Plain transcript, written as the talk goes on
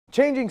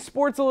Changing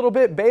sports a little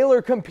bit,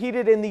 Baylor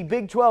competed in the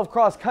Big 12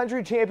 Cross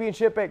Country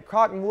Championship at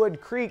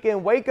Cottonwood Creek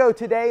in Waco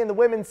today. In the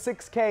women's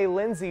 6K,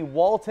 Lindsey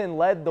Walton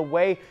led the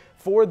way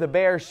for the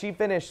Bears. She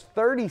finished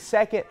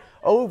 32nd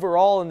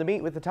overall in the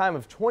meet with a time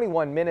of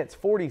 21 minutes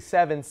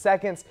 47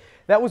 seconds.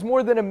 That was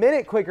more than a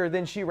minute quicker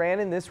than she ran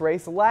in this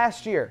race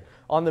last year.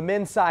 On the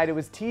men's side, it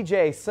was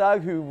TJ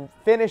Sugg who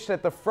finished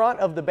at the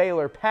front of the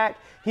Baylor pack.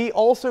 He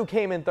also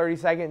came in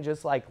 32nd,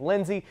 just like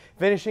Lindsey,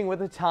 finishing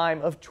with a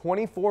time of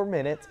 24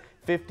 minutes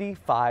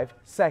 55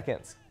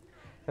 seconds.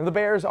 And the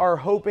Bears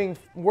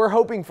we're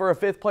hoping for a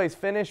fifth place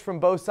finish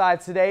from both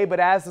sides today, but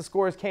as the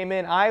scores came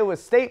in, Iowa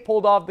State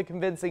pulled off the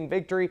convincing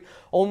victory,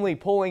 only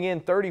pulling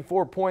in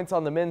 34 points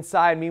on the men's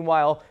side.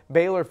 Meanwhile,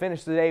 Baylor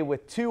finished the day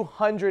with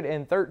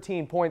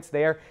 213 points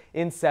there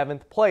in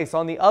seventh place.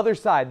 On the other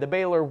side, the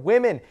Baylor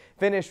women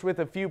finished with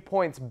a few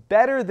points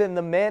better than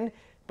the men,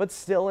 but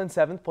still in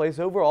seventh place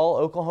overall.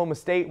 Oklahoma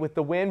State with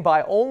the win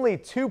by only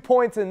 2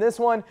 points in this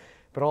one.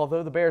 But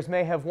although the Bears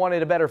may have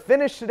wanted a better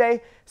finish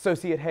today,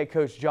 Associate Head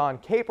Coach John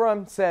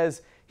Capron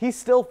says he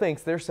still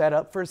thinks they're set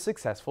up for a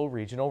successful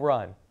regional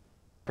run.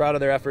 Proud of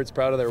their efforts,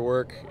 proud of their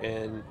work,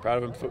 and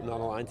proud of them putting on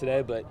the line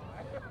today. But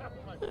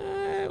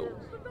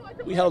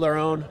we held our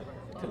own,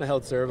 kind of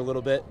held serve a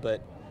little bit,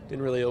 but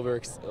didn't really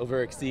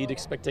over exceed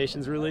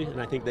expectations really,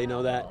 and I think they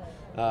know that.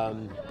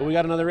 But we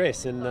got another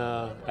race, and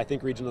I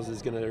think regionals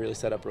is going to really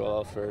set up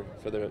well to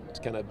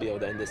kind of be able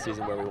to end this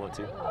season where we want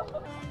to.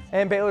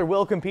 And Baylor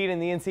will compete in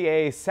the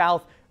NCAA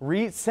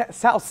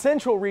South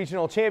Central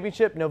Regional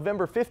Championship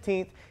November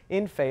 15th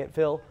in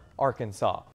Fayetteville, Arkansas.